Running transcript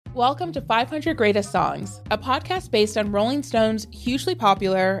Welcome to 500 Greatest Songs, a podcast based on Rolling Stone's hugely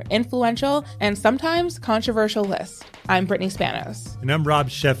popular, influential, and sometimes controversial list. I'm Brittany Spanos. And I'm Rob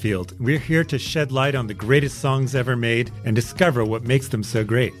Sheffield. We're here to shed light on the greatest songs ever made and discover what makes them so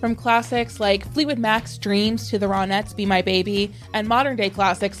great. From classics like Fleetwood Mac's Dreams to the Ronettes' Be My Baby, and modern-day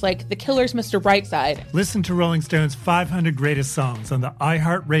classics like The Killer's Mr. Brightside. Listen to Rolling Stone's 500 Greatest Songs on the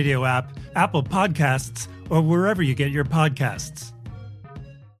iHeartRadio app, Apple Podcasts, or wherever you get your podcasts.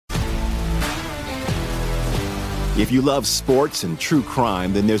 If you love sports and true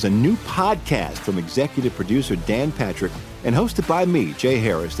crime, then there's a new podcast from executive producer Dan Patrick and hosted by me, Jay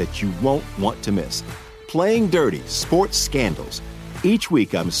Harris, that you won't want to miss. Playing Dirty: Sports Scandals. Each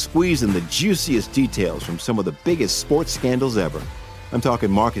week, I'm squeezing the juiciest details from some of the biggest sports scandals ever. I'm talking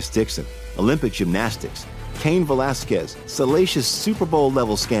Marcus Dixon, Olympic gymnastics, Cain Velasquez, salacious Super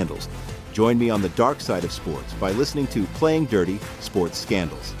Bowl-level scandals. Join me on the dark side of sports by listening to Playing Dirty: Sports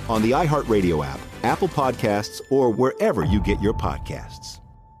Scandals on the iHeartRadio app, Apple Podcasts, or wherever you get your podcasts.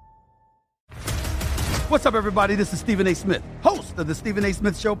 What's up, everybody? This is Stephen A. Smith, host of the Stephen A.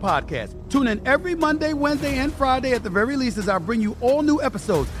 Smith Show podcast. Tune in every Monday, Wednesday, and Friday at the very least as I bring you all new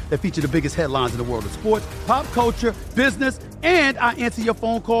episodes that feature the biggest headlines in the world of sports, pop culture, business, and I answer your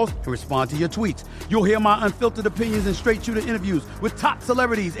phone calls and respond to your tweets. You'll hear my unfiltered opinions and straight-shooter interviews with top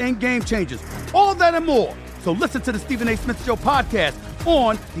celebrities and game changers. All of that and more. So listen to the Stephen A. Smith Show podcast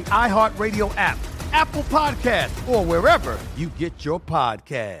on the iHeartRadio app, Apple Podcasts, or wherever you get your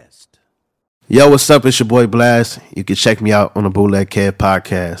podcast. Yo, what's up? It's your boy Blxst. You can check me out on the Bootleg Kev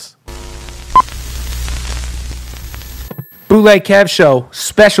podcast. Bootleg Kev Show,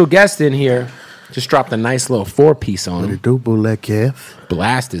 special guest in here. Just dropped a nice little 4-piece on What him. it do, Bootleg Kev?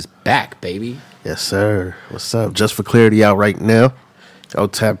 Blxst is back, baby. Yes, sir. What's up? Just for clarity out right now. Go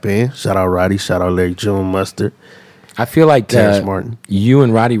tap in. Shout out Roddy. Shout out Larry June Mustard. I feel like Terrence Martin. You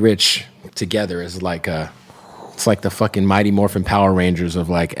and Roddy Ricch together is like it's like the fucking Mighty Morphin Power Rangers of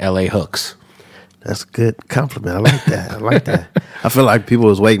like LA hooks. That's a good compliment. I like that. I like that. I feel like people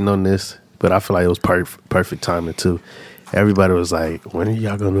was waiting on this, but I feel like it was perfect timing too. Everybody was like, when are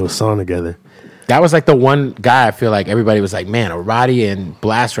y'all going to do a song together? That was like the one guy I feel like everybody was like, man, a Roddy and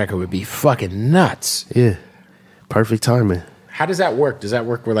Blxst record would be fucking nuts. Yeah. Perfect timing. How does that work? Does that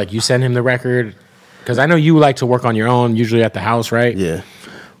work where like you send him the record? Because I know you like to work on your own, usually at the house, right? Yeah.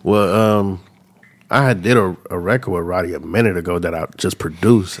 Well, I had did a record with Roddy a minute ago that I just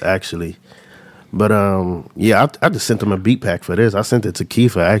produced, actually. But, yeah, I just sent them a beat pack for this. I sent it to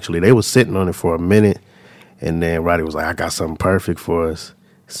Kiefer, actually. They was sitting on it for a minute, and then Roddy was like, I got something perfect for us.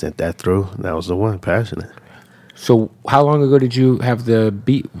 Sent that through, and that was the one, Passionate. So how long ago did you have the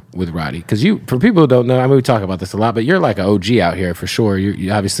beat with Roddy? Because you, for people who don't know, I mean, we talk about this a lot, but you're like an OG out here for sure.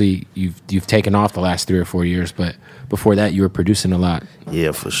 You obviously, you've taken off the last 3 or 4 years, but before that, you were producing a lot.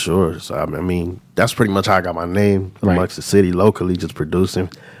 Yeah, for sure. So, I mean, that's pretty much how I got my name amongst the city, locally, just producing.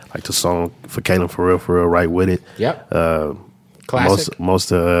 Like the song for Kalen For Real, Right With It. Yep. Classic.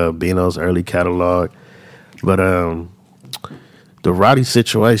 Most of Bino's early catalog. But the Roddy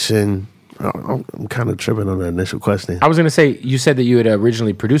situation, I'm kind of tripping on the initial question. I was going to say, you said that you had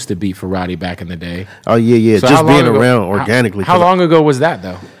originally produced a beat for Roddy back in the day. Oh, yeah. So just being around organically. How long ago was that,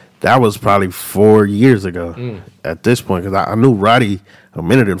 though? That was probably 4 years ago at this point, because I knew Roddy a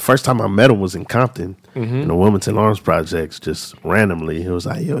minute. The first time I met him was in Compton, in the Wilmington Arms Projects, just randomly. He was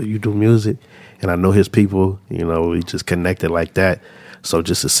like, yo, you do music? And I know his people, we just connected like that. So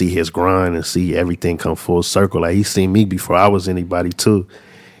just to see his grind and see everything come full circle, like he seen me before I was anybody too.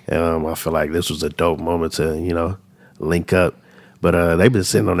 I feel like this was a dope moment to, link up. But they've been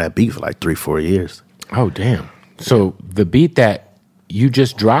sitting on that beat for like 3-4 years. Oh, damn. So the beat that you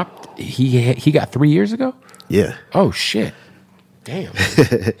just dropped, he got 3 years ago? Yeah. Oh, shit. Damn.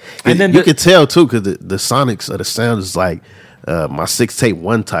 And then you could tell, too, because the sonics of the sound is like my 6 Tape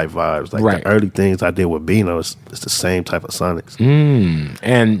 1 type vibes. Like the early things I did with Bino, it's the same type of sonics.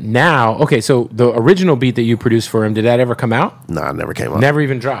 And now, okay, so the original beat that you produced for him, did that ever come out? Nah, it never came out. Never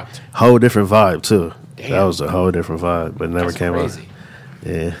even dropped? Whole different vibe, too. Damn. That was a whole different vibe, but it never came crazy. out.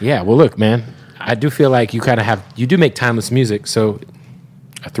 Yeah. Yeah, well, look, man, I do feel like you do make timeless music, so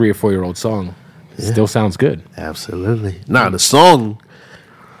a 3 or 4 year old song still sounds good. Absolutely. Nah, the song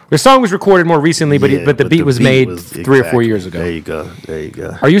was recorded more recently, but the beat was made 3 or 4 years ago. There you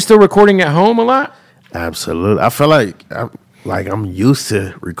go. Are you still recording at home a lot? Absolutely. I feel like I'm used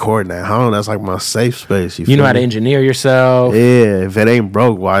to recording at home. That's like my safe space. You know how to engineer yourself. Yeah, if it ain't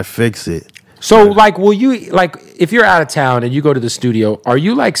broke, why fix it? So, like, will you, like, if you're out of town and you go to the studio, are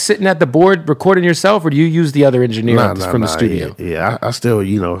you, like, sitting at the board recording yourself, or do you use the other engineer from the studio? Yeah, I still,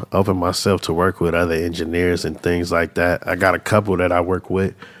 open myself to work with other engineers and things like that. I got a couple that I work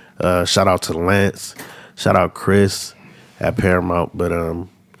with. Shout out to Lance. Shout out Chris at Paramount. But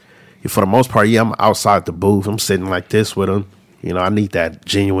for the most part, I'm outside the booth. I'm sitting like this with them. I need that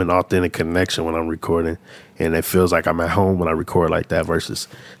genuine, authentic connection when I'm recording. And it feels like I'm at home when I record like that versus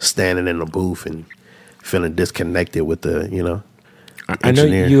standing in the booth and feeling disconnected with the, I know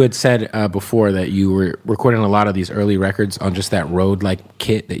engineer. you had said before that you were recording a lot of these early records on just that Rode-like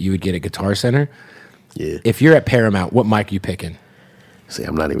kit that you would get at Guitar Center. Yeah. If you're at Paramount, what mic are you picking? See,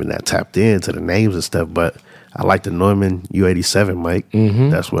 I'm not even that tapped into the names and stuff, but I like the Neumann U87 mic. Mm-hmm.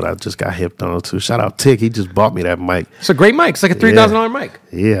 That's what I just got hipped on to. Shout out Tick. He just bought me that mic. It's a great mic. It's like a $3,000 mic.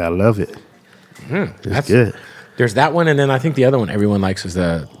 Yeah, I love it. That's good. There's that one, and then I think the other one everyone likes is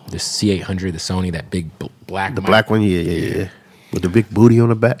the C800, the Sony, that big black The mic. black one, yeah. With the big booty on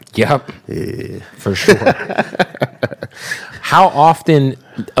the back. Yep. Yeah. For sure. How often,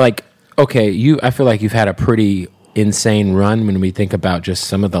 I feel like you've had a pretty insane run when we think about just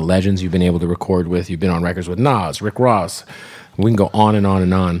some of the legends you've been able to record with. You've been on records with Nas, Rick Ross. We can go on and on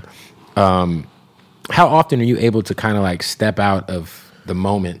and on. How often are you able to kind of like step out of the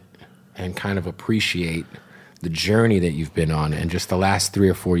moment and kind of appreciate the journey that you've been on? And just the last 3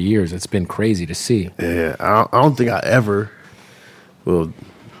 or 4 years, it's been crazy to see. Yeah, I don't think I ever,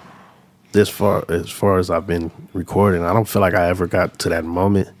 as far as I've been recording, I don't feel like I ever got to that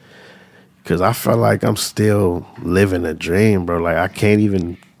moment. Because I feel like I'm still living a dream, bro. Like, I can't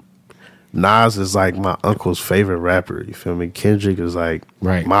even... Nas is like my uncle's favorite rapper. You feel me? Kendrick is like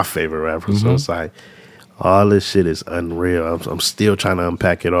my favorite rapper. Mm-hmm. So it's like, all this shit is unreal. I'm still trying to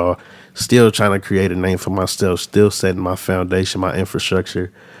unpack it all. Still trying to create a name for myself. Still setting my foundation, my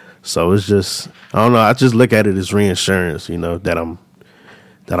infrastructure. So it's just... I don't know. I just look at it as reinsurance, that I'm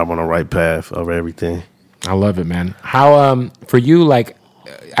on the right path over everything. I love it, man. How, for you, like...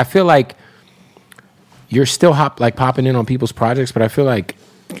 I feel like you're still popping in on people's projects, but I feel like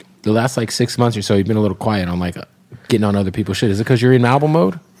the last 6 months or so, you've been a little quiet on getting on other people's shit. Is it because you're in album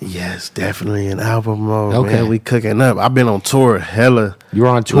mode? Yes, definitely in album mode. Okay, man. We cooking up. I've been on tour hella. You were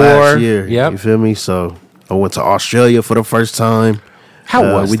on tour last year. Yep. You feel me? So I went to Australia for the first time.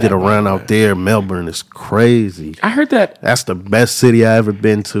 How was we that, did a run out there. Melbourne is crazy. I heard that. That's the best city I ever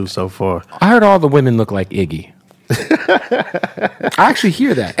been to so far. I heard all the women look like Iggy. I actually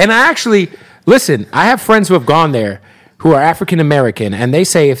hear that. And listen, I have friends who have gone there who are African American, and they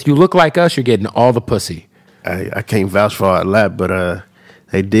say if you look like us, you're getting all the pussy. I can't vouch for all that, but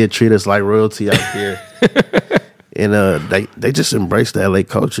they did treat us like royalty out there. And they just embraced the LA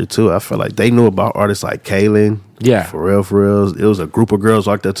culture too. I feel like they knew about artists like Kaylin. Yeah. For real. It was a group of girls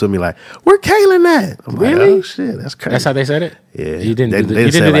walked up to me like, "Where Kaylin at?" I'm really? Like, "Oh shit, that's crazy." That's how they said it? Yeah. You didn't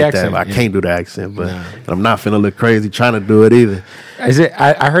do say the accent. I can't do the accent, but I'm not finna look crazy trying to do it either. Is it?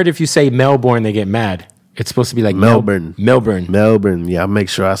 I heard if you say Melbourne, they get mad. It's supposed to be like Melbourne. Melbourne. Yeah, I make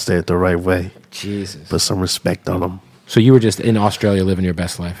sure I say it the right way. Jesus. Put some respect on them. So you were just in Australia living your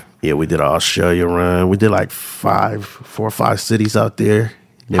best life. Yeah, we did an Australia run. We did 4 or 5 cities out there.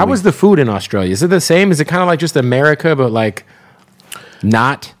 How was the food in Australia? Is it the same? Is it kind of like just America, but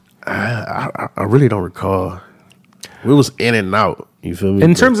not? I really don't recall. We was in and out. You feel me?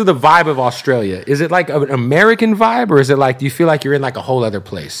 In terms of the vibe of Australia, is it like an American vibe, or is it do you feel like you're in a whole other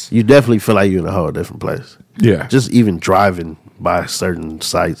place? You definitely feel like you're in a whole different place. Yeah. Just even driving by certain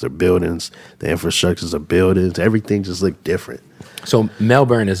sites or buildings, the infrastructures of buildings, everything just looked different. So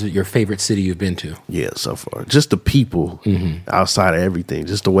Melbourne is your favorite city you've been to? Yeah, so far. Just the people outside of everything.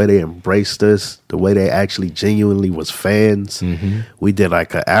 Just the way they embraced us, the way they actually genuinely was fans. Mm-hmm. We did an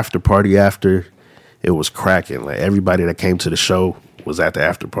after party after. It was cracking. Everybody that came to the show was at the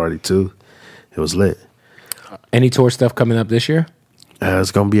after party too. It was lit. Any tour stuff coming up this year?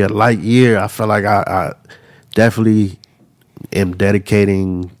 It's going to be a light year. I feel like I definitely am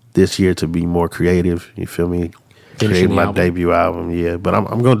dedicating this year to be more creative. You feel me? Creating my debut album, yeah. But I'm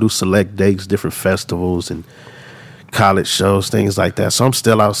going to do select dates, different festivals and college shows, things like that. So I'm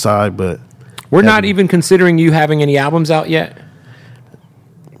still outside, but... We're not even considering you having any albums out yet?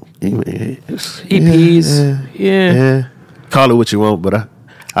 EPs. Yeah. Call it what you want, but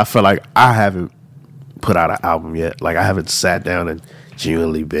I feel like I haven't put out an album yet. I haven't sat down and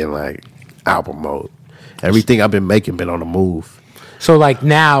genuinely been album mode. Everything I've been making been on the move. So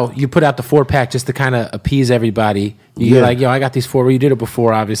now you put out the 4-pack just to kind of appease everybody. You're yo, I got these 4. You did it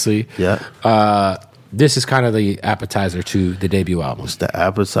before, obviously. Yeah. This is kind of the appetizer to the debut album. It's the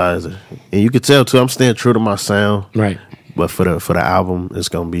appetizer. And you can tell, too, I'm staying true to my sound. Right. But for the album, it's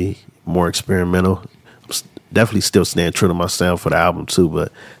going to be more experimental. I'm definitely still staying true to my sound for the album, too,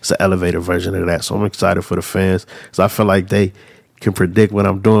 but it's an elevated version of that. So I'm excited for the fans because I feel like they can predict what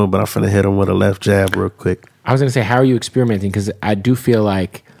I'm doing, but I'm finna hit them with a left jab real quick. I was going to say, how are you experimenting? Because I do feel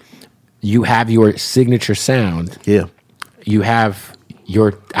like you have your signature sound. Yeah. You have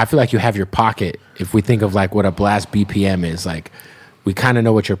I feel like you have your pocket. If we think of like what a Blxst BPM is, like we kind of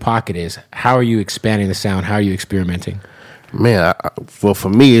know what your pocket is. How are you expanding the sound? How are you experimenting? Man, well, for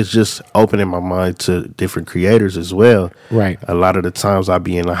me, it's just opening my mind to different creators as well. Right. A lot of the times I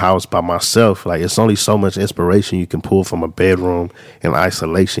be in the house by myself. Like, it's only so much inspiration you can pull from a bedroom in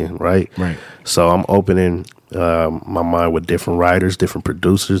isolation, right? Right. So I'm opening my mind with different writers, different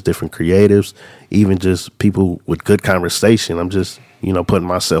producers, different creatives, even just people with good conversation. I'm just, putting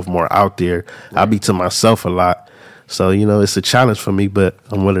myself more out there. Right. I be to myself a lot. So, it's a challenge for me, but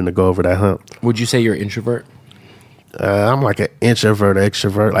I'm willing to go over that hump. Would you say you're an introvert? I'm like an introvert,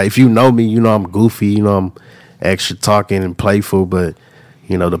 extrovert. Like, if you know me, I'm goofy, I'm extra talking and playful, but,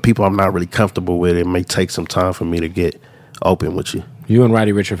 the people I'm not really comfortable with, it may take some time for me to get open with you. You and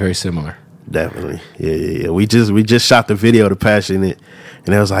Roddy Ricch are very similar. Definitely. Yeah. We just shot the video to Passionate,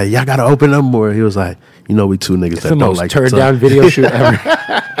 and I was like, y'all got to open up more. He was like, we two niggas it's that the don't most like turned down video shoot ever.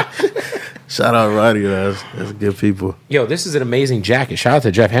 Shout out Roddy, that's good people. Yo, this is an amazing jacket. Shout out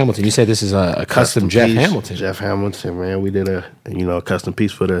to Jeff Hamilton. You said this is a custom Jeff piece. Hamilton. Jeff Hamilton, man. We did a custom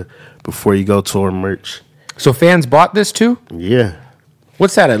piece for the Before You Go tour merch. So fans bought this too? Yeah.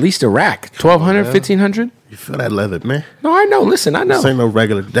 What's that? At least a rack? 1,200, 1,500? You feel that leather, man? No, I know. Listen, I know. This ain't no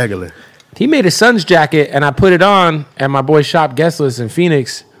regular degular. He made his son's jacket, and I put it on at my boy's shop, Guestless, in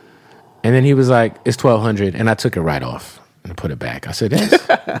Phoenix. And then he was like, it's 1,200. And I took it right off and put it back. I said, yes.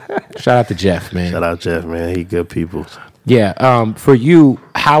 Shout out to Jeff, man. Shout out Jeff, man. He good people. Yeah. For you,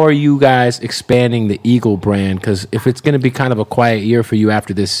 how are you guys expanding the Eagle brand? Because if it's going to be kind of a quiet year for you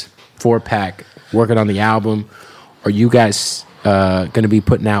after this 4-pack, working on the album, are you guys going to be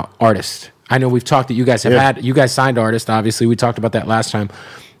putting out artists? I know we've talked that you guys have you guys signed artists, obviously. We talked about that last time.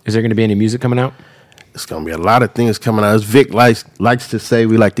 Is there going to be any music coming out? It's going to be a lot of things coming out. As Vic likes to say,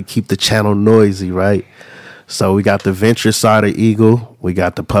 we like to keep the channel noisy, right? So we got the venture side of Eagle. We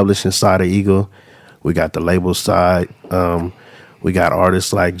got the publishing side of Eagle. We got the label side. We got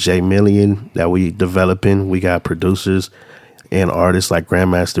artists like Jay Million that we developing. We got producers and artists like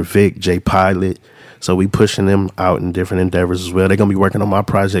Grandmaster Vic, Jay Pilot. So we pushing them out in different endeavors as well. They're going to be working on my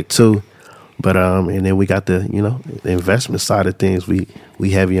project too. But and then we got the the investment side of things. We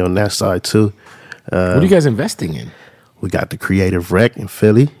heavy on that side too. What are you guys investing in? We got the Creative Rec in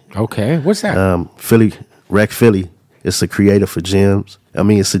Philly. Okay, what's that? Rec Philly. It's a creator for gyms. I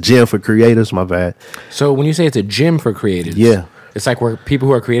mean, it's a gym for creators. My bad. So when you say it's a gym for creatives, yeah, it's like where people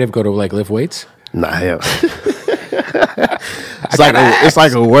who are creative go to like lift weights. Nah, hell. It's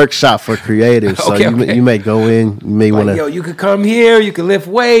like a workshop for creatives. So you may go in. You may want to. Yo, you could come here. You could lift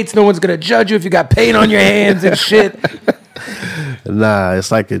weights. No one's gonna judge you if you got paint on your hands and shit. Nah,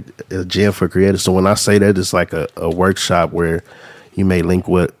 it's like a gym for creators. So when I say that, it's like a workshop where you may link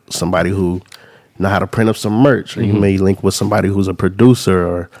with somebody who know how to print up some merch, or you may link with somebody who's a producer,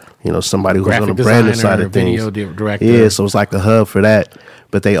 or somebody who's graphic on the branding designer, side of things. Video director. Yeah, so it's like a hub for that.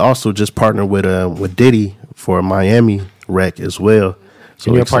 But they also just partnered with Diddy for Miami Rec as well. So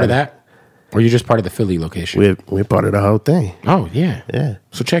and you're a part of that, or you're just part of the Philly location? We're part of the whole thing. Oh yeah, yeah.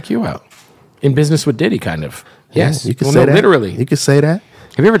 So check you out. In business with Diddy, kind of. Yes, you can say that. Literally, you can say that.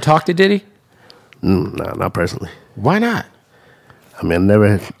 Have you ever talked to Diddy? No, not personally. Why not? I mean,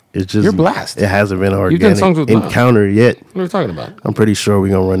 never. It's just you're Blxst. It hasn't been an You've done songs organic with encounter yet. What are we talking about? I'm pretty sure we're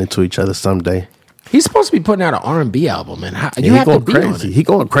gonna run into each other someday. He's supposed to be putting out an R&B album, and you have to be crazy. On it. He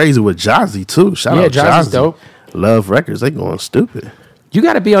going crazy with Jazzy too. Shout out Jazzy's Jazzy. Dope. Love Records. They going stupid. You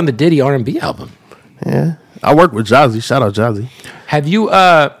got to be on the Diddy R&B album. Yeah, I work with Jazzy. Shout out Jazzy. Have you?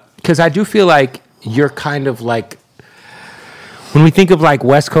 Because I do feel like you're kind of like, when we think of like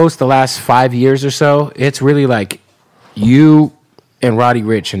West Coast the last 5 years or so, it's really like you and Roddy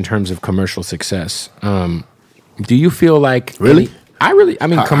Ricch in terms of commercial success. Do you feel like really? I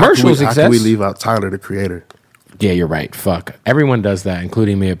mean, commercial success. How can we leave out Tyler, the creator? Yeah, you're right. Fuck. Everyone does that,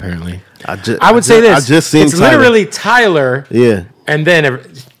 including me, apparently. I would say this. I just seen it's Tyler. Literally Tyler. Yeah. And then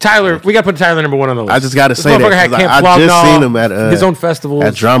Tyler, we got to put Tyler number one on the list. I just got to say that. I just seen him at his own festivals.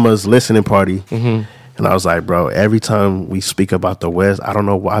 At Drama's listening party. Mm-hmm. And I was like, bro, every time we speak about the West, I don't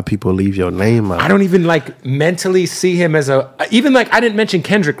know why people leave your name out. I don't even like mentally see him as even like I didn't mention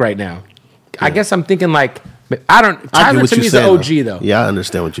Kendrick right now. Yeah. I guess I'm thinking like, Tyler to me is the OG though. Yeah, I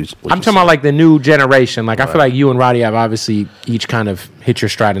understand what I'm talking about like the new generation. Like I feel like you and Roddy have obviously each kind of hit your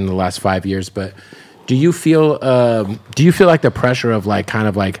stride in the last 5 years. But do you feel like the pressure of like kind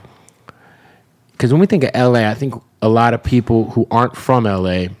of like, because when we think of LA, I think a lot of people who aren't from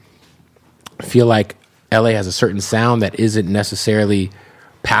LA feel like LA has a certain sound that isn't necessarily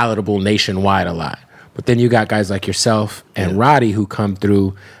palatable nationwide a lot. But then you got guys like yourself and Roddy who come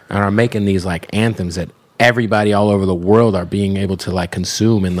through and are making these like anthems that everybody all over the world are being able to like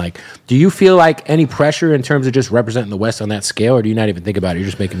consume. And like, do you feel like any pressure in terms of just representing the West on that scale, or do you not even think about it? You're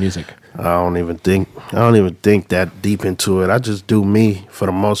just making music. I don't even think that deep into it. I just do me for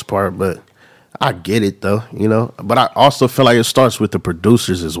the most part, but I get it though, you know. But I also feel like it starts with the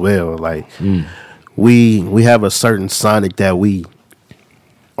producers as well. Like we have a certain sonic that we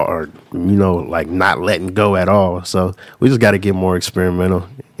are, you know, like not letting go at all. So we just got to get more experimental,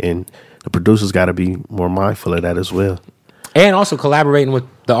 and the producers got to be more mindful of that as well. And also collaborating with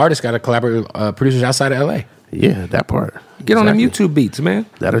the artists, got to collaborate with producers outside of LA. Yeah, that part. Get on them YouTube beats, man.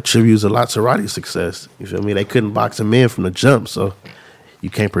 That attributes a lot to Roddy's success. You feel me? They couldn't box him in from the jump, so you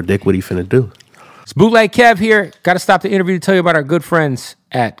can't predict what he finna do. It's Bootleg Kev here. Got to stop the interview to tell you about our good friends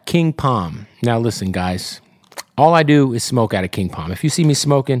at King Palm. Now listen, guys. All I do is smoke out of King Palm. If you see me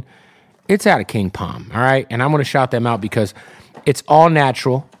smoking, it's out of King Palm, all right? And I'm going to shout them out because it's all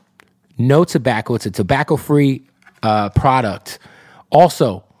natural, no tobacco. It's a tobacco-free product.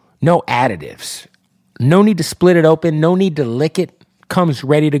 Also, no additives. No need to split it open. No need to lick it. Comes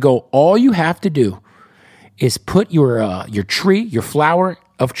ready to go. All you have to do is put your tree, your flower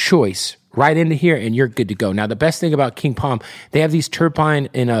of choice right into here, and you're good to go. Now, the best thing about King Palm, they have these terpene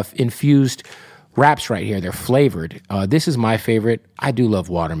infused wraps right here. They're flavored. This is my favorite. I do love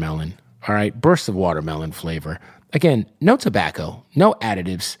watermelon. All right, bursts of watermelon flavor. Again, no tobacco, no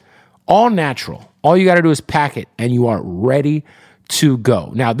additives, all natural. All you got to do is pack it, and you are ready to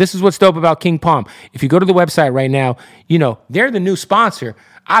go. Now, this is what's dope about King Palm. If you go to the website right now, you know, they're the new sponsor.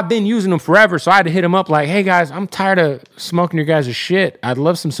 I've been using them forever, so I had to hit them up like, hey, guys, I'm tired of smoking your guys' shit. I'd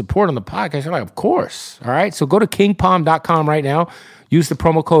love some support on the podcast. They're like, of course. All right, so go to kingpalm.com right now. Use the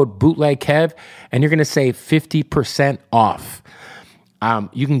promo code BOOTLEGKEV, and you're going to save 50% off.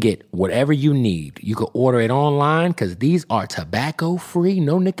 You can get whatever you need. You can order it online because these are tobacco-free,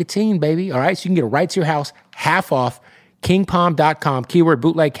 no nicotine, baby. All right, so you can get it right to your house, half off. KingPalm.com, keyword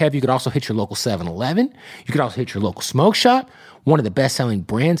Bootleg Kev. You could also hit your local 7-Eleven. You could also hit your local smoke shop. One of the best-selling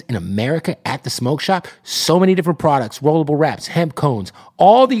brands in America at the smoke shop. So many different products, rollable wraps, hemp cones,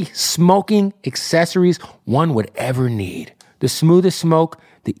 all the smoking accessories one would ever need. The smoothest smoke,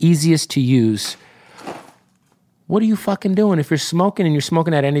 the easiest to use. What are you fucking doing? If you're smoking and you're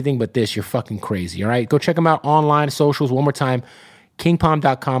smoking at anything but this, you're fucking crazy, all right? Go check them out online, socials, one more time.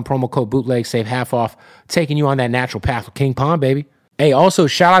 KingPalm.com, promo code BOOTLEG, save half off, taking you on that natural path with King Palm, baby. Hey, also,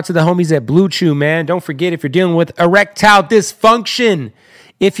 shout out to the homies at Blue Chew, man. Don't forget, if you're dealing with erectile dysfunction,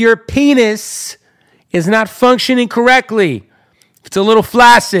 if your penis is not functioning correctly, if it's a little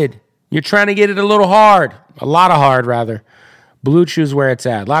flaccid, you're trying to get it a little hard, a lot of hard, rather, Blue Chew is where it's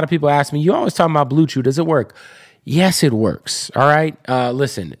at. A lot of people ask me, you always talking about Blue Chew, does it work? Yes, it works. All right.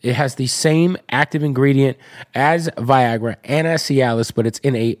 Listen, it has the same active ingredient as Viagra and as Cialis, but it's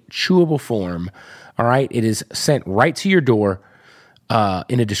in a chewable form. All right. It is sent right to your door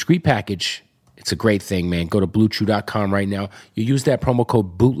in a discreet package. It's a great thing, man. Go to bluechew.com right now. You use that promo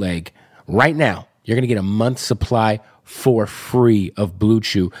code BOOTLEG right now. You're going to get a month's supply for free of Blue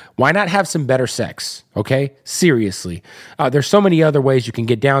Chew. Why not have some better sex? Okay? Seriously. There's so many other ways you can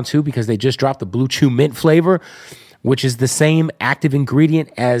get down to because they just dropped the Blue Chew mint flavor, which is the same active ingredient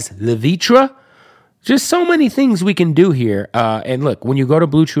as Levitra. Just so many things we can do here. And look, when you go to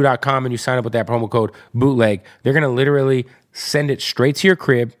bluechew.com and you sign up with that promo code BOOTLEG, they're going to literally send it straight to your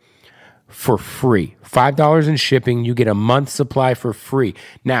crib for free. $5 in shipping. You get a month's supply for free.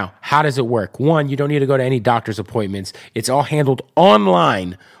 Now, how does it work? One, you don't need to go to any doctor's appointments. It's all handled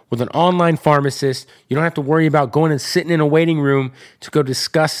online with an online pharmacist. You don't have to worry about going and sitting in a waiting room to go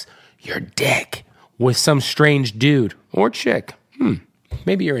discuss your dick with some strange dude or chick.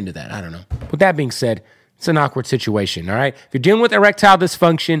 Maybe you're into that. I don't know. With that being said, it's an awkward situation, all right? If you're dealing with erectile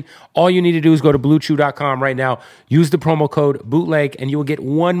dysfunction, all you need to do is go to bluechew.com right now, use the promo code BOOTLEG, and you will get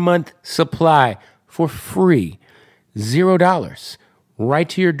 1 month supply for free. $0 right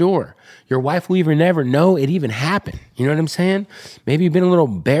to your door. Your wife will even never know it even happened. You know what I'm saying? Maybe you've been a little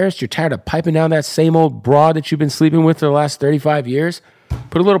embarrassed. You're tired of piping down that same old broad that you've been sleeping with for the last 35 years.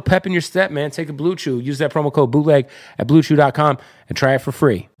 Put a little pep in your step, man. Take a Blue Chew. Use that promo code BOOTLEG at bluechew.com and try it for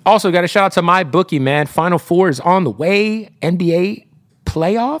free. Also, got a shout out to MyBookie, man. Final Four is on the way. NBA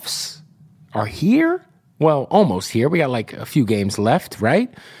playoffs are here. Well, almost here. We got like a few games left,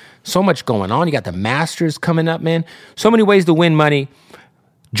 right? So much going on. You got the Masters coming up, man. So many ways to win money.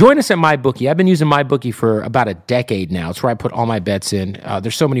 Join us at MyBookie. I've been using MyBookie for about a decade now. It's where I put all my bets in.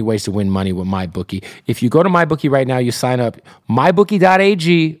 There's so many ways to win money with MyBookie. If you go to MyBookie right now, you sign up,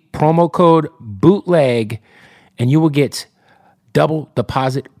 mybookie.ag, promo code BOOTLEG, and you will get double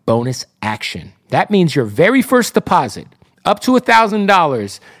deposit bonus action. That means your very first deposit, up to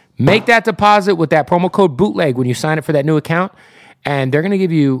 $1,000, make that deposit with that promo code BOOTLEG when you sign up for that new account, and they're going to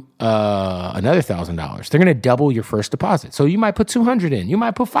give you another $1,000. They're going to double your first deposit. So you might put $200 in. You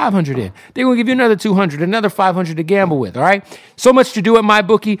might put $500 in. They're going to give you another $200, another $500 to gamble with, all right? So much to do at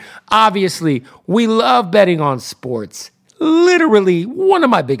MyBookie. Obviously, we love betting on sports. Literally, one of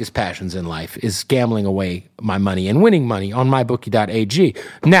my biggest passions in life is gambling away my money and winning money on mybookie.ag.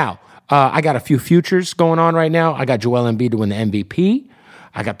 Now, I got a few futures going on right now. I got Joel Embiid to win the MVP.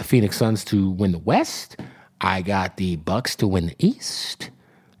 I got the Phoenix Suns to win the West. I got the Bucks to win the East.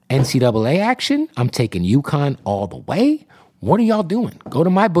 NCAA action, I'm taking UConn all the way. What are y'all doing? Go to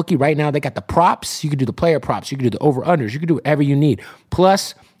MyBookie right now. They got the props. You can do the player props. You can do the over-unders. You can do whatever you need.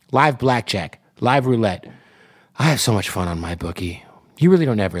 Plus, live blackjack, live roulette. I have so much fun on MyBookie. You really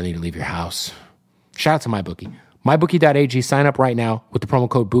don't ever need to leave your house. Shout out to MyBookie. MyBookie.ag. Sign up right now with the promo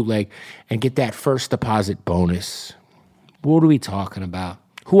code BOOTLEG and get that first deposit bonus. What are we talking about?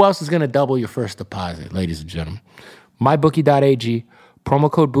 Who else is going to double your first deposit, ladies and gentlemen? MyBookie.ag,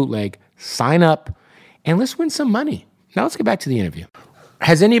 promo code BOOTLEG. Sign up and let's win some money. Now let's get back to the interview.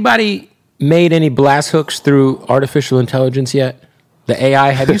 Has anybody made any blast hooks through artificial intelligence yet? The AI,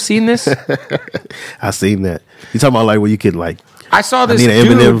 have you seen this? I seen that. You talking about like where you could like? I saw this I need an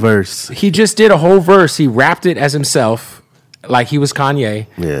dude. Eminem verse. He just did a whole verse. He rapped it as himself, like he was Kanye,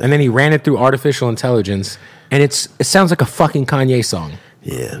 and then he ran it through artificial intelligence, and it sounds like a fucking Kanye song.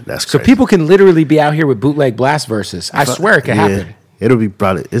 Yeah, that's so crazy. people can literally be out here with bootleg blast verses. I swear it could happen. It'll be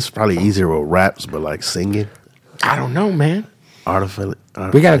it's probably easier with raps, but like singing, I don't know, man. artificial.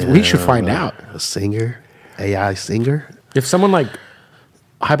 We should find out. A singer, AI singer. If someone like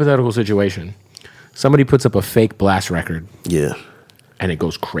hypothetical situation, somebody puts up a fake blast record, Yeah, and it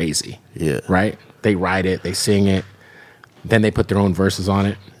goes crazy. yeah, Right? They write it, they sing it, then they put their own verses on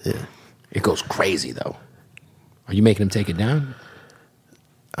it. yeah. It goes crazy though. Are you making them take it down?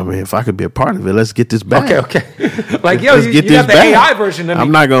 I mean, if I could be a part of it, let's get this back. Okay. Like, yo, Let's you get got the this back. AI version of me.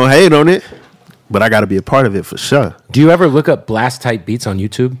 I'm not gonna hate on it, but I got to be a part of it for sure. Do you ever look up blast type beats on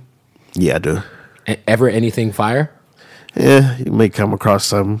YouTube? Yeah, I do. Ever anything fire? Yeah, you may come across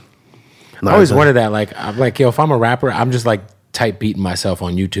something. I always wondered that. Like, I'm like, yo, if I'm a rapper, I'm just like type beating myself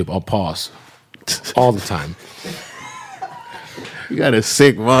on YouTube. I'll pause all the time. You got a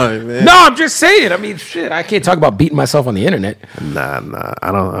sick mind, man. No, I'm just saying. I mean, shit, I can't talk about beating myself on the internet. Nah.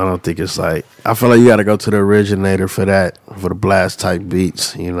 I don't think it's like. I feel like you got to go to the originator for that, for the blast type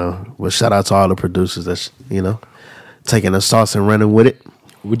beats, you know. But shout out to all the producers that's, you know, taking the sauce and running with it.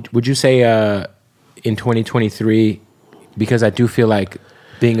 Would you say in 2023, because I do feel like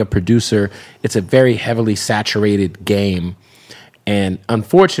being a producer, it's a very heavily saturated game. And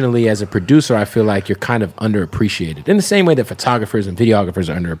unfortunately, as a producer, I feel like you're kind of underappreciated in the same way that photographers and videographers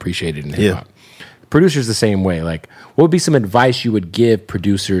are underappreciated in hip hop. Yeah. Producers the same way. Like, what would be some advice you would give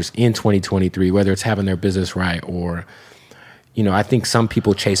producers in 2023, whether it's having their business right or, you know, I think some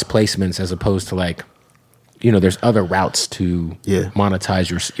people chase placements as opposed to like, you know, there's other routes to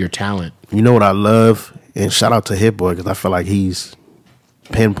monetize your talent. You know what I love? And shout out to Hit Boy because I feel like he's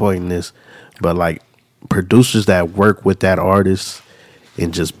pinpointing this. But like producers that work with that artist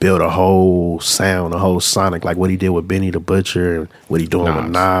and just build a whole sound, a whole sonic, like what he did with Benny the Butcher and what he doing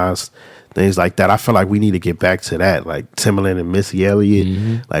with Nas, things like that. I feel like we need to get back to that. Like Timbaland and Missy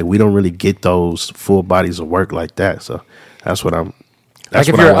Elliott, like we don't really get those full bodies of work like that. So that's what I'm. Like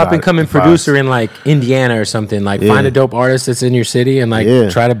if you're an up and coming producer in like Indiana or something, like find a dope artist that's in your city and like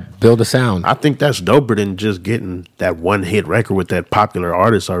try to build a sound. I think that's doper than just getting that one hit record with that popular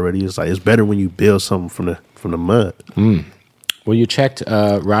artist already. It's like it's better when you build something from the mud. Well, you checked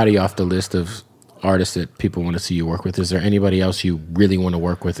Roddy off the list of artists that people want to see you work with. Is there anybody else you really want to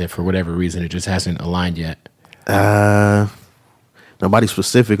work with if for whatever reason it just hasn't aligned yet? Nobody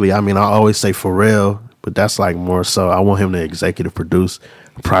specifically. I mean, I always say Pharrell. But that's like more so I want him to executive produce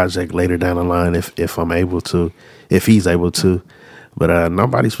a project later down the line if I'm able to, if he's able to. But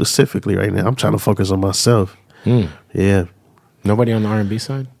nobody specifically right now. I'm trying to focus on myself. Yeah. Nobody on the R&B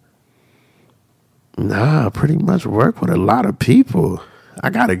side? Nah, pretty much work with a lot of people.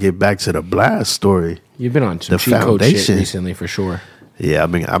 I got to get back to the Blxst story. You've been on some cheat code shit recently for sure. Yeah,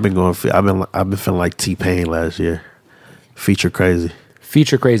 I've been feeling like T-Pain last year. Feature crazy.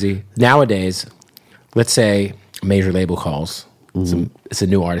 Nowadays, let's say a major label calls. It's a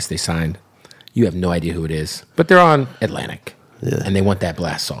new artist they signed. You have no idea who it is, but they're on Atlantic. Yeah. And they want that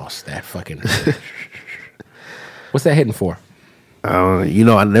blast sauce, that fucking... What's that hitting for? You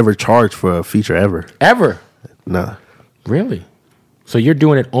know, I never charged for a feature ever. Ever? Nah. Really? So you're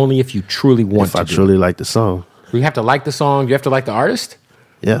doing it only if you truly want to. If I truly like the song. You have to like the song. You have to like the artist?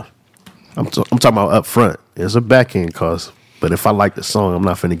 Yeah. I'm talking about up front. It's a back end cost. But if I like the song, I'm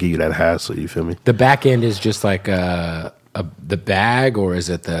not finna give you that hassle. You feel me? The back end is just like the bag, or is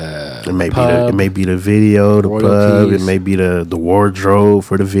it the pub? It may be the video, the pub. It may be the wardrobe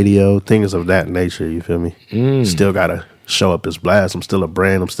for the video. Things of that nature. You feel me? Still gotta show up as Blxst. I'm still a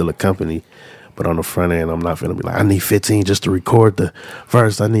brand. I'm still a company. But on the front end, I'm not finna be like, I need 15 just to record the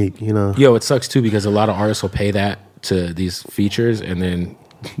verse. I need, Yo, it sucks too because a lot of artists will pay that to these features, and then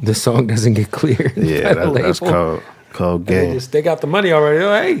the song doesn't get cleared. Yeah, that's cold game. They got the money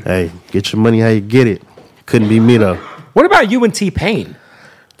already. Hey, get your money how you get it. Couldn't be me though. What about you and T-Pain?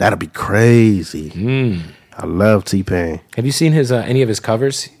 That'd be crazy. I love T-Pain. Have you seen his any of his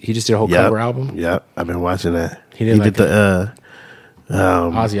covers? He just did a whole cover album. Yep, I've been watching that. He did the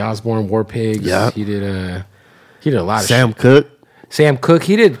Ozzy Osbourne, War Pigs. Yep. He did a lot of Sam Cooke. Sam Cooke.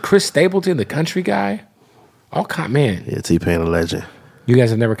 He did Chris Stapleton, the country guy. All kind, man. Yeah, T-Pain a legend. You guys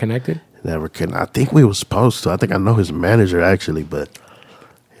have never connected? Never can. I think we were supposed to. I think I know his manager actually, but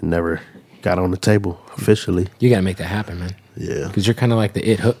it never got on the table officially. You got to make that happen, man. Yeah. Because you're kind of like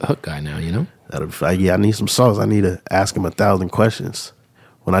the hook guy now, you know? I need some songs. I need to ask him 1,000 questions.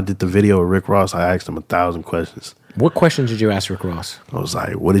 When I did the video with Rick Ross, I asked him 1,000 questions. What questions did you ask Rick Ross? I was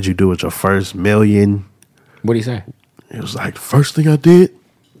like, what did you do with your first million? What did he say? It was like, the first thing I did,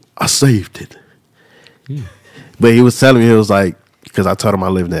 I saved it. But he was telling me, it was like, because I told him I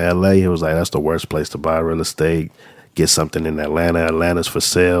lived in L.A., he was like, that's the worst place to buy real estate. Get something in Atlanta. Atlanta's for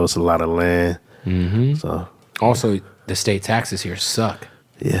sale. It's a lot of land. So also, the state taxes here suck.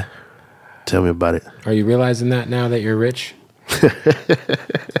 Yeah. Tell me about it. Are you realizing that now that you're rich?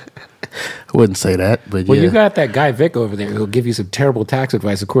 I wouldn't say that, but well, yeah. You got that guy Vic over there who'll give you some terrible tax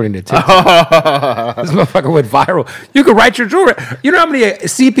advice according to TikTok. This motherfucker went viral. You can write your jewelry. You know how many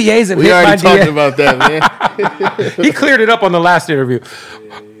CPAs have We already talked about that, man. He cleared it up on the last interview.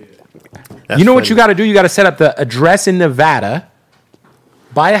 That's you know funny. what you got to do? You got to set up the address in Nevada,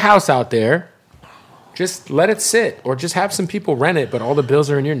 buy a house out there, just let it sit, or just have some people rent it, but all the bills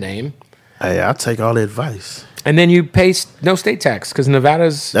are in your name. Hey, I'll take all the advice. And then you pay no state tax because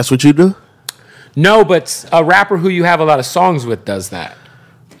Nevada's... That's what you do? No, but a rapper who you have a lot of songs with does that.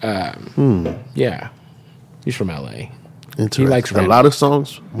 Yeah. He's from L.A. Interesting. He likes a lot of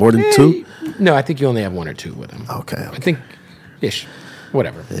songs? More than two? No, I think you only have one or two with him. Okay. I think, ish.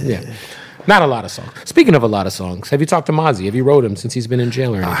 Whatever. Yeah. Not a lot of songs. Speaking of a lot of songs, have you talked to Mozzie? Have you wrote him since he's been in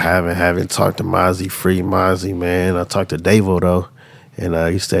jail or anything? I haven't talked to Mozzie, free Mozzie, man. I talked to Davo, though, and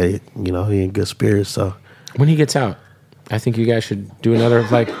he said, he in good spirits, so. When he gets out, I think you guys should do another,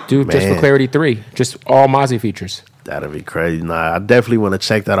 Just for Clarity 3. Just all Mozzie features. That'd be crazy. Nah, I definitely want to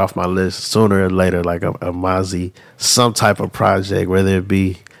check that off my list sooner or later, like a Mozzie, some type of project, whether it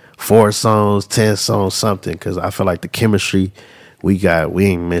be 4 songs, 10 songs, something, because I feel like the chemistry we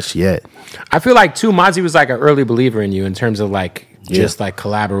ain't missed yet. I feel like, too, Mozzie was like an early believer in you in terms of just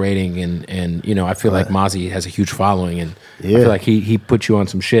collaborating and I feel like Mozzie has a huge following and I feel like he put you on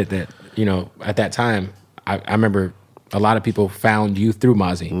some shit that, at that time, I remember a lot of people found you through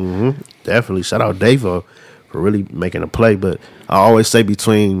Mozzie. Mm-hmm. Definitely. Shout out Davo for really making a play. But I always say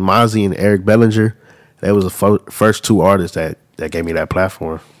between Mozzie and Eric Bellinger, that was the first 2 artists that gave me that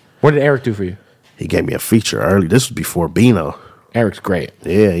platform. What did Eric do for you? He gave me a feature early. This was before Beano. Eric's great.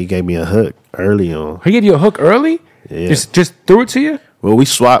 Yeah, he gave me a hook early on. He gave you a hook early? Yeah. Just threw it to you? Well, we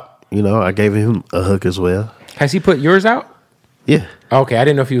swapped. I gave him a hook as well. Has he put yours out? Yeah. Okay, I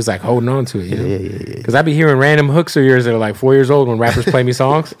didn't know if he was holding on to it. Yeah. Because I be hearing random hooks of yours that are 4 years old when rappers play me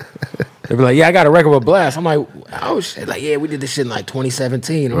songs. They be like, yeah, I got a record with Blxst. I'm like, oh shit. Yeah, we did this shit in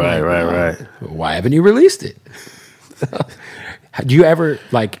 2017. I'm right. Why haven't you released it? Do you ever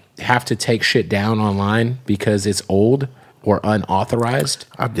have to take shit down online because it's old or unauthorized?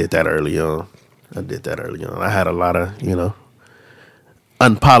 I did that early on. I had a lot of,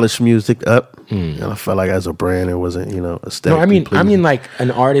 unpolished music up. And I felt like as a brand, it wasn't, aesthetically No, I mean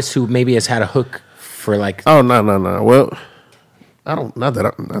an artist who maybe has had a hook for Oh, no. Well, I don't, not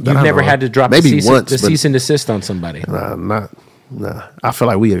that You've never had to drop maybe the cease and desist on somebody. Nah. I feel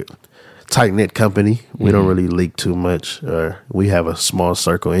like we a tight-knit company. We don't really leak too much. We have a small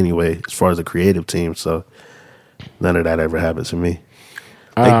circle anyway, as far as the creative team, so none of that ever happened to me.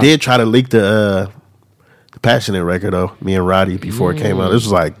 They did try to leak the Passionate record, though, me and Roddy, before it came out. This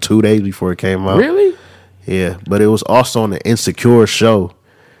was 2 days before it came out. Really? Yeah, but it was also on the Insecure show,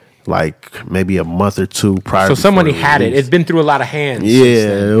 maybe a month or 2 prior. So somebody had it. It's been through a lot of hands.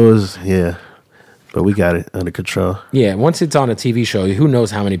 Yeah, it was, but we got it under control. Yeah, once it's on a TV show, who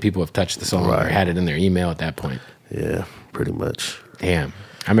knows how many people have touched the song or had it in their email at that point. Yeah, pretty much. Damn.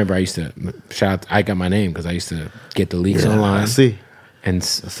 I remember I used to I got my name because I used to get the leaks online. I see. And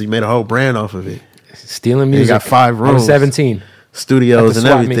So you made a whole brand off of it. stealing He music. got 5 I was rooms, 17. studios, and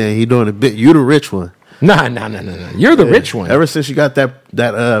SWAT meet. everything. He doing a bit. You the rich one. No. You're the rich one. Ever since you got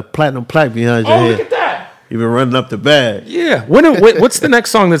that platinum plaque behind your head, Look at that. you've been running up the bag. Yeah. What's the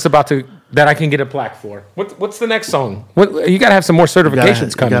next song that I can get a plaque for? What's the next song? You got to have some more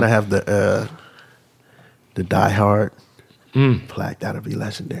certifications coming. You gotta have the Die Hard plaque. That'll be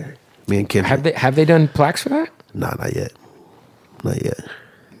legendary. Me and Kendrick. Have they done plaques for that? Nah, not yet. Not yet.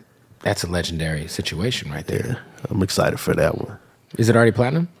 That's a legendary situation right there. Yeah, I'm excited for that one. Is it already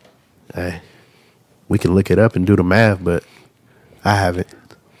platinum? Hey, we can look it up and do the math, but I haven't.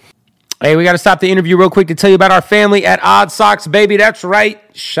 Hey, we got to stop the interview real quick to tell you about our family at Odd Socks, baby. That's right.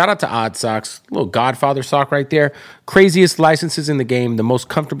 Shout out to Odd Socks. Little Godfather sock right there. Craziest licenses in the game. The most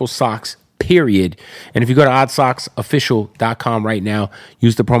comfortable socks, period. And if you go to oddsocksofficial.com right now,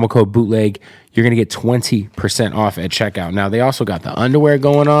 use the promo code BOOTLEG, you're going to get 20% off at checkout. Now, they also got the underwear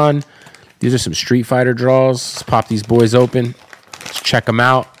going on. These are some Street Fighter draws. Let's pop these boys open. Let's check them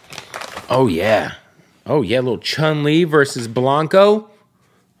out. Oh, yeah. Little Chun-Li versus Blanco.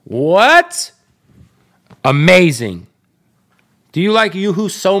 What? Amazing. Do you like Yoo-Hoo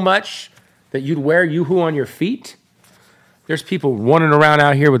so much that you'd wear Yoo-Hoo on your feet? There's people running around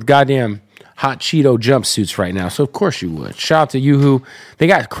out here with goddamn hot Cheeto jumpsuits right now, so of course you would. Shout out to Yoo-Hoo. They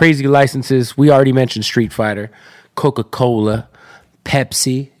got crazy licenses. We already mentioned Street Fighter, Coca-Cola,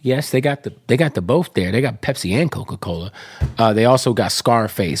 Pepsi. Yes, they got the both there. They got Pepsi and Coca-Cola. They also got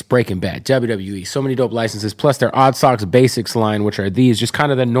Scarface, Breaking Bad, WWE. So many dope licenses. Plus their Odd Socks Basics line, which are these, just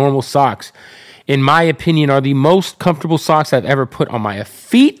kind of the normal socks. In my opinion, are the most comfortable socks I've ever put on my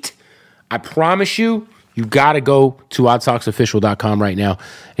feet. I promise you, you got to go to oddsocksofficial.com right now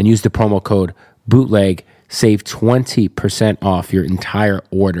and use the promo code BOOTLEG. Save 20% off your entire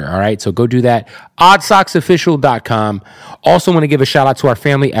order, all right? So go do that. oddsocksofficial.com. Also want to give a shout out to our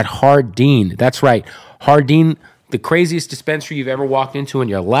family at Hardin. That's right. Hardin, the craziest dispensary you've ever walked into in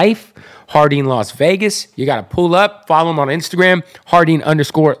your life. Hardin Las Vegas. You got to pull up, follow them on Instagram,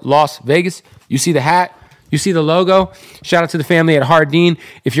 Hardin_Las Vegas. You see the hat? You see the logo? Shout out to the family at Hardin.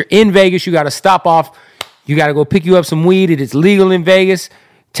 If you're in Vegas, you got to stop off. You got to go pick you up some weed. It is legal in Vegas.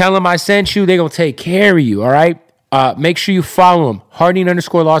 Tell them I sent you. They're going to take care of you, all right? Make sure you follow them.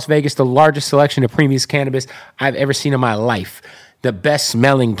 Hardin_Las Vegas, the largest selection of premium cannabis I've ever seen in my life. The best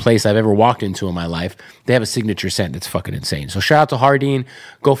smelling place I've ever walked into in my life. They have a signature scent that's fucking insane. So shout out to Hardin.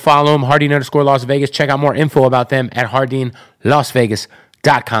 Go follow them, Hardin_Las Vegas. Check out more info about them at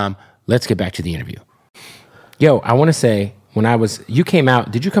hardinlasvegas.com. Let's get back to the interview. Yo, I want to say, you came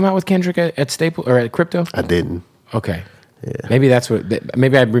out, did you come out with Kendrick at Staple or at Crypto? I didn't. Okay. Yeah. Maybe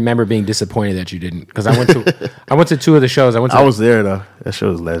I remember being disappointed that you didn't, because I went to 2 of the shows. I was there though. That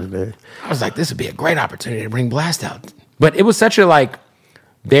show was legendary. I was like, this would be a great opportunity to bring Blxst out, but it was such a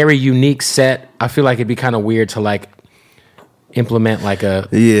very unique set. I feel like it'd be kind of weird to implement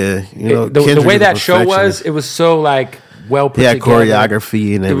the way that show was. It was so well put together.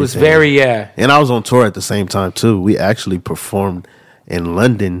 Choreography and everything. It was very And I was on tour at the same time too. We actually performed in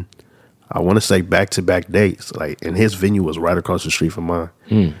London. I want to say back-to-back dates. And his venue was right across the street from mine,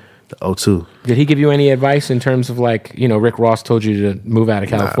 the O2. Did he give you any advice in terms of Rick Ross told you to move out of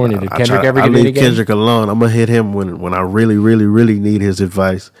California? Did Kendrick ever give you any? Kendrick alone. I'm gonna hit him when I really, really, really need his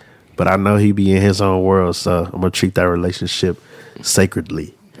advice. But I know he be in his own world, so I'm gonna treat that relationship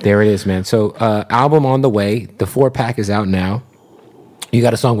sacredly. There it is, man. So album on the way. The 4-pack is out now. You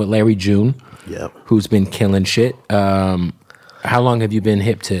got a song with Larry June, who's been killing shit. How long have you been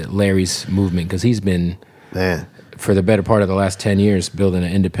hip to Larry's movement? Because he's been, for the better part of the last 10 years, building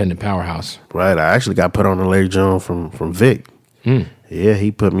an independent powerhouse. Right. I actually got put on to Larry June from Vic. Yeah,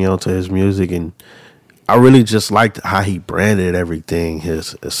 he put me onto his music, and I really just liked how he branded everything,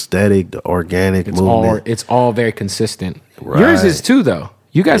 his aesthetic, the organic movement. It's all very consistent. Right. Yours is too, though.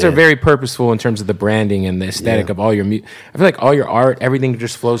 You guys are very purposeful in terms of the branding and the aesthetic of all your music. I feel like all your art, everything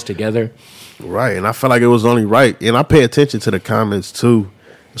just flows together. Right, and I felt like it was only right. And I pay attention to the comments, too,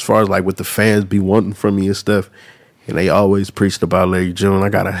 as far as what the fans be wanting from me and stuff. And they always preached about Larry June. I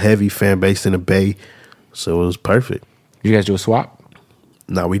got a heavy fan base in the Bay, so it was perfect. You guys do a swap?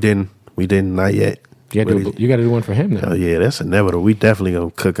 No, we didn't. Not yet. You got to do one for him, now. Oh, yeah, that's inevitable. We definitely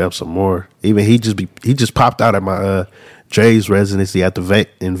going to cook up some more. Even he just popped out at my Dre's residency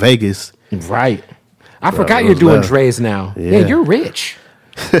in Vegas. Right. I forgot you're doing Dre's now. Yeah, you're rich.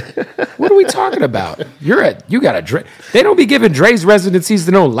 What are we talking about? You got a Dre. They don't be giving Dre's residencies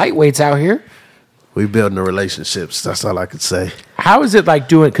to no lightweights out here. We building the relationships. That's all I could say. How is it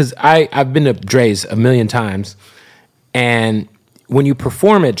doing? Because I've been to Dre's a million times, and when you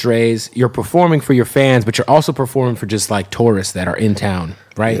perform at Dre's, you're performing for your fans, but you're also performing for just like tourists that are in town,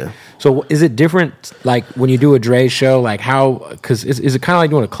 right? Yeah. So is it different, like when you do a Dre's show, like how? Because is it kind of like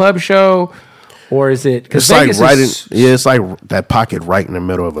doing a club show, or is it? It's like it's like that pocket right in the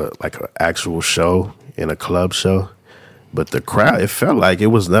middle of an actual show in a club show. But the crowd, it felt like it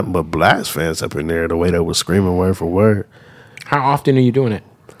was nothing but Blxst fans up in there. The way they were screaming word for word. How often are you doing it?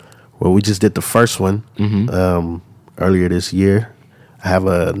 Well, we just did the first one earlier this year. I have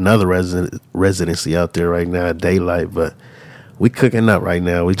another residency out there right now at Daylight, but we cooking up right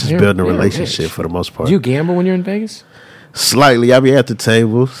now. We just building a relationship for the most part. Do you gamble when you're in Vegas? Slightly. I be at the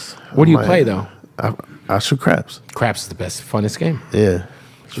tables. What do you play though? I shoot craps. Craps is the best, funnest game. Yeah.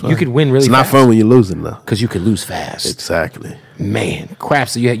 You could win really fast. It's not fun when you're losing, though. Because you could lose fast. Exactly. Man,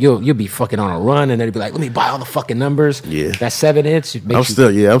 craps, you'll be fucking on a run, and they'll be like, let me buy all the fucking numbers. Yeah. That's 7 hits. I'm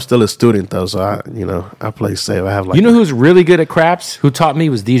still a student, though, so I play safe. I have You know who's really good at craps? Who taught me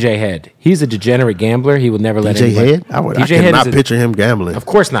was DJ Head. He's a degenerate gambler. He would never let anybody. DJ Head? I could not picture him gambling. Of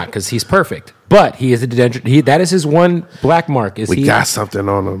course not, because he's perfect. But he is a degenerate. That is his one black mark. We got something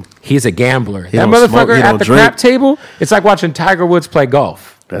on him. He's a gambler. He that don't motherfucker smoke, he at don't the drink. crap table, it's like watching Tiger Woods play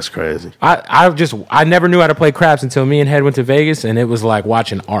golf. That's crazy. I never knew how to play craps until me and Head went to Vegas, and it was like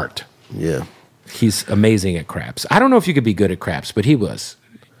watching art. Yeah. He's amazing at craps. I don't know if you could be good at craps, but he was.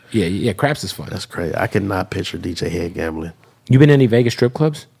 Yeah, craps is fun. That's crazy. I could not picture DJ Head gambling. You been to any Vegas strip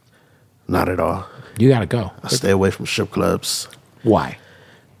clubs? Not at all. You gotta go. I stay away from strip clubs. Why?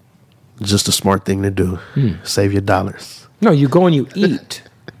 Just a smart thing to do. Save your dollars. No, you go and you eat.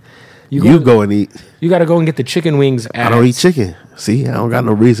 You go and eat. You got to go and get the chicken wings. I don't eat chicken. See, I don't got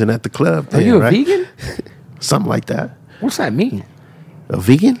no reason at the club. Are you a vegan? Something like that. What's that mean? A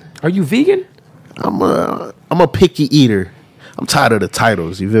vegan? Are you vegan? I'm a picky eater. I'm tired of the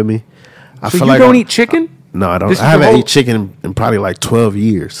titles. You feel me? So you don't eat chicken? No, I don't. I haven't eaten chicken in probably like 12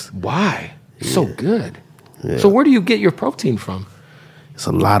 years. Why? It's so good. Yeah. So where do you get your protein from? It's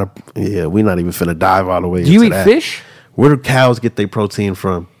a lot of. Yeah, we're not even finna dive all the way. Do you into eat that. fish? Where do cows get their protein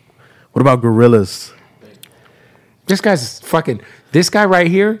from? What about gorillas? This guy right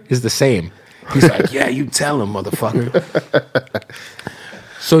here is the same. He's like, yeah, you tell him, motherfucker.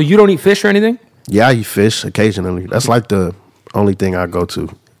 So you don't eat fish or anything? Yeah, I eat fish occasionally. That's like the only thing I go to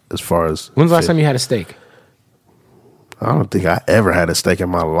as far as. When's the last time you had a steak? I don't think I ever had a steak in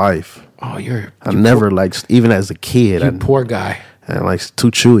my life. Oh, I never liked, even as a kid. You poor guy. I like too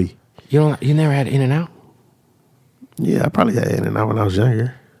chewy. You never had In-N-Out? Yeah, I probably had In-N-Out when I was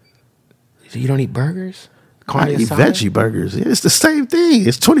younger. So you don't eat burgers? I eat veggie burgers. Yeah, it's the same thing.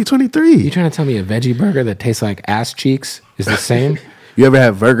 It's 2023. You trying to tell me a veggie burger that tastes like ass cheeks is the same? You ever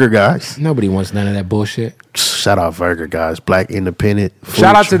have Burger Guys? Nobody wants none of that bullshit. Shout out Burger Guys, Black Independent.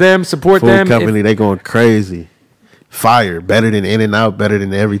 Shout out to them. Support them. Food company, they going crazy. Fire, better than In-N-Out, better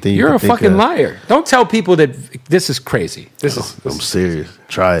than everything. You're a fucking liar. Don't tell people that this is crazy. I'm serious.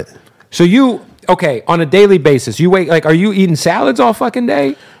 Try it. So on a daily basis, you wait, like, are you eating salads all fucking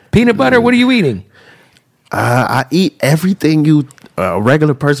day? Peanut butter? What are you eating? I eat everything a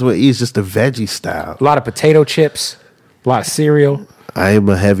regular person would eat, is just the veggie style. A lot of potato chips, a lot of cereal. I am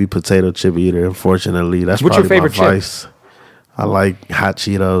a heavy potato chip eater, unfortunately. What's your favorite vice. I like hot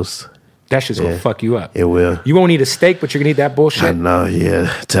Cheetos. That shit's gonna fuck you up. It will. You won't eat a steak, but you're gonna eat that bullshit? I know,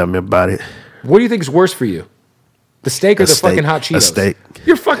 yeah. Tell me about it. What do you think is worse for you? The steak or the fucking hot Cheetos? A steak.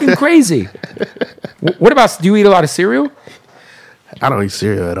 You're fucking crazy. What about, do you eat a lot of cereal? I don't eat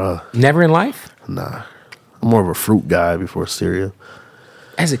cereal at all. Never in life? Nah. I'm more of a fruit guy before cereal.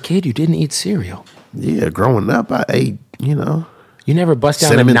 As a kid, you didn't eat cereal. Yeah, growing up, I ate, You never bust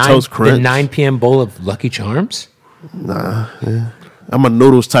down Cinnamon Toast Crunch. the 9 p.m. bowl of Lucky Charms? Nah. Yeah. I'm a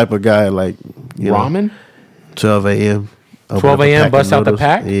noodles type of guy, like, ramen? 12 a.m. 12 a.m. bust out the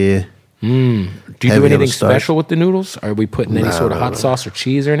pack? Yeah. Do you do anything special with the noodles? Are we putting any sort of hot sauce or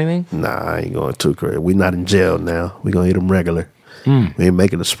cheese or anything? Nah, I ain't going too crazy. We not in jail now. We gonna eat them regular. We ain't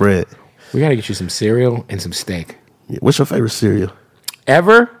making a spread. We gotta get you some cereal and some steak. Yeah. What's your favorite cereal?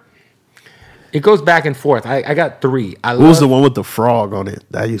 Ever? It goes back and forth. I got 3. What was the one with the frog on it?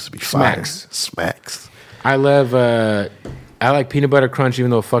 That used to be Smacks. fire. Smacks. I like peanut butter crunch, even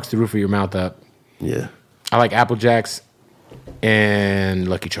though it fucks the roof of your mouth up. Yeah. I like Apple Jacks and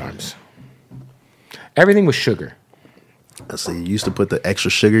Lucky Charms. Everything with sugar. I see. You used to put the extra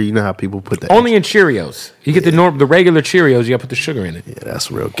sugar. You know how people put the only in Cheerios. You get the regular Cheerios. You got to put the sugar in it. Yeah,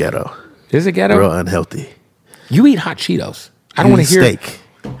 that's real ghetto. Is it ghetto? Real unhealthy. You eat hot Cheetos. I don't want to hear steak.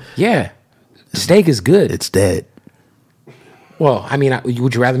 Yeah, steak is good. It's dead. Well, I mean,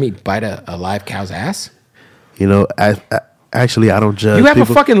 would you rather me bite a live cow's ass? Actually, I don't judge. You have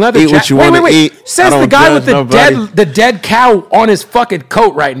people. a fucking leather Eat jacket. what you want to eat. Says I the don't guy judge with nobody. the dead cow on his fucking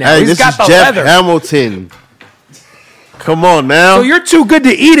coat right now. Hey, He's this got is the Jeff leather. Hamilton. Come on now. So you're too good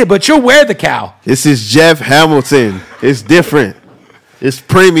to eat it, but you'll wear the cow. This is Jeff Hamilton. It's different. It's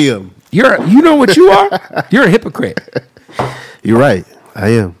premium. You know what you are? You're a hypocrite. You're right. I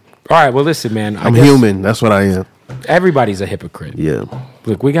am. All right, well, listen, man. I'm human. That's what I am. Everybody's a hypocrite. Yeah.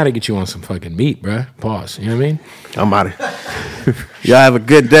 Look, we got to get you on some fucking meat, bruh. Pause. You know what I mean? I'm out of Y'all have a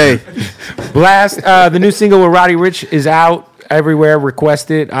good day. Blxst, the new single with Roddy Ricch is out everywhere.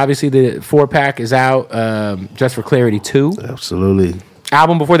 Requested. Obviously, the 4-pack is out. Just for Clarity 2. Absolutely.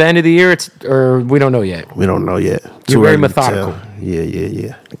 Album before the end of the year, or we don't know yet. We don't know yet. You're very early to methodical. tell.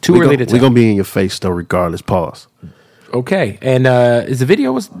 Yeah. Too early to tell. We're going to be in your face, though, regardless. Pause. Okay. And is the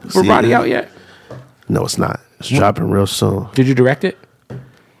video for Roddy out yet? No, it's not. It's dropping real soon. Did you direct it?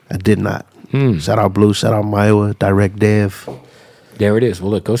 I did not. Shout out Blue. Shout out Maiwa. Direct Dev. There it is.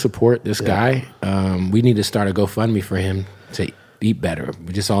 Well, look, go support this guy. We need to start a GoFundMe for him to eat better.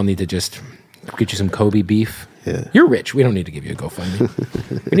 We just all need to just get you some Kobe beef. Yeah. You're rich. We don't need to give you a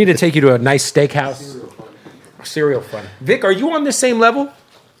GoFundMe. We need to take you to a nice steakhouse. Cereal fun. Vic, are you on the same level?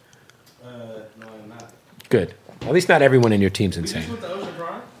 No, I'm not. Good. At least not everyone in your team's We insane. just went to Ocean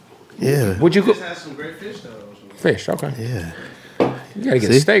Prime. Yeah. Would you We go? just had some great fish though. at Ocean Prime. Fish, okay. Yeah. You gotta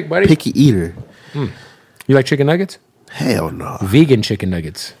get See? a steak, buddy. Picky eater. You like chicken nuggets? Hell no. Vegan chicken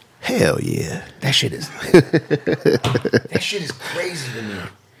nuggets. Hell yeah. That shit is crazy to me.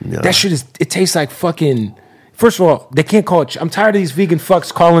 No. That shit is, it tastes like fucking, first of all, they can't call it, I'm tired of these vegan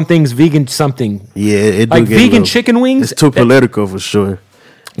fucks calling things vegan something. Yeah, it do Like get a vegan little- chicken wings? It's too political for sure.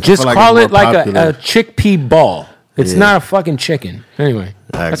 Just feel like call it's it more like popular. a chickpea ball. It's Yeah. not a fucking chicken. Anyway,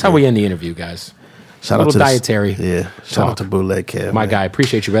 I that's how agree. we end the interview, guys. Shout Little out to the- dietary Yeah. Shout out talk. to Bootleg Kev. My man. guy,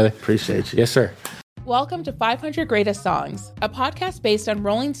 appreciate you, brother. Appreciate you. Yes, sir. Welcome to 500 Greatest Songs, a podcast based on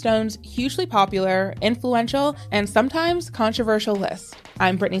Rolling Stone's hugely popular, influential, and sometimes controversial list.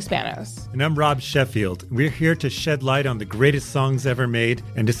 I'm Brittany Spanos. And I'm Rob Sheffield. We're here to shed light on the greatest songs ever made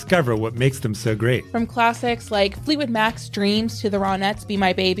and discover what makes them so great. From classics like Fleetwood Mac's Dreams to the Ronettes' Be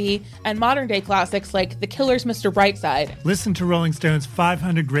My Baby, and modern day classics like The Killer's Mr. Brightside. Listen to Rolling Stone's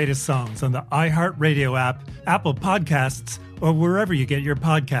 500 Greatest Songs on the iHeartRadio app, Apple Podcasts, or wherever you get your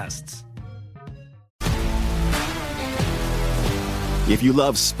podcasts. If you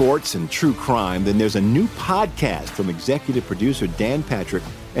love sports and true crime, then there's a new podcast from executive producer Dan Patrick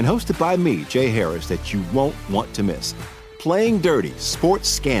and hosted by me, Jay Harris, that you won't want to miss. Playing Dirty: Sports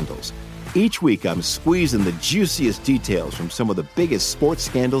Scandals. Each week, I'm squeezing the juiciest details from some of the biggest sports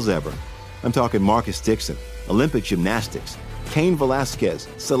scandals ever. I'm talking Marcus Dixon, Olympic gymnastics, Cain Velasquez,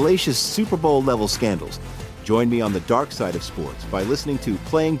 salacious Super Bowl-level scandals. Join me on the dark side of sports by listening to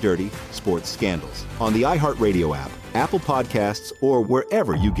Playing Dirty: Sports Scandals on the iHeartRadio app, Apple Podcasts, or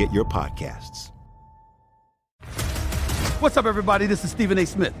wherever you get your podcasts. What's up, everybody? This is Stephen A.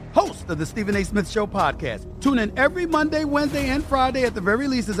 Smith, host of the Stephen A. Smith Show podcast. Tune in every Monday, Wednesday, and Friday at the very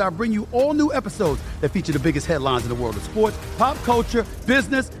least as I bring you all new episodes that feature the biggest headlines in the world of sports, pop culture,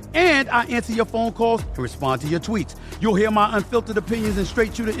 business, and I answer your phone calls and respond to your tweets. You'll hear my unfiltered opinions and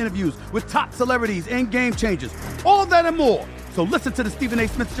straight-shooter interviews with top celebrities and game changers. All of that and more. So listen to the Stephen A.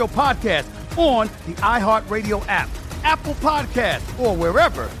 Smith Show podcast on the iHeartRadio app, Apple Podcasts, or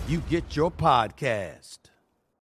wherever you get your podcasts.